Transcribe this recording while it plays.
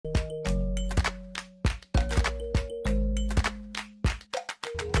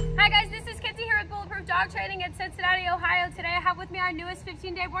Dog Training in Cincinnati, Ohio. Today I have with me our newest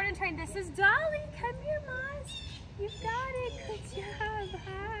 15-day board and train. This is Dolly. Come here, Moz. You've got it. Good job.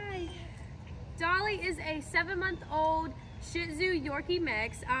 Hi. Dolly is a 7-month-old Shih Tzu Yorkie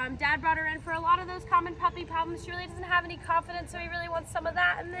mix. Dad brought her in for a lot of those common puppy problems. She really doesn't have any confidence, so he really wants some of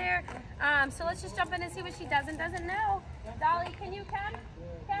that in there. So let's just jump in and see what she does and doesn't know. Dolly, can you come?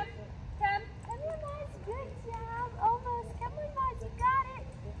 Come here, Moz. Good job. Almost. Come on, Moz. You got it.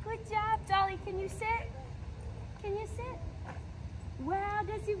 Good job. Dolly, can you sit? Can you sit? Wow,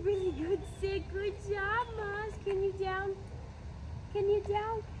 that's a really good sit. Good job, Moz. Can you down? Can you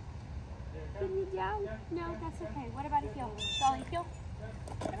down? Can you down? No, that's okay. What about a heel? Dolly, heel?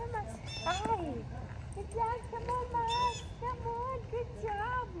 Come on, Moz. Hi. Good job. Come on, Moz. Come on. Good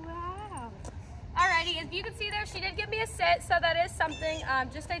job. Wow. Alrighty, as you can see there, she did give me a sit, so that is something.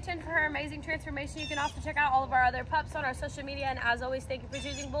 Just stay tuned for her amazing transformation. You can also check out all of our other pups on our social media, and as always, thank you for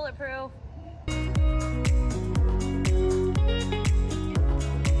choosing Bulletproof.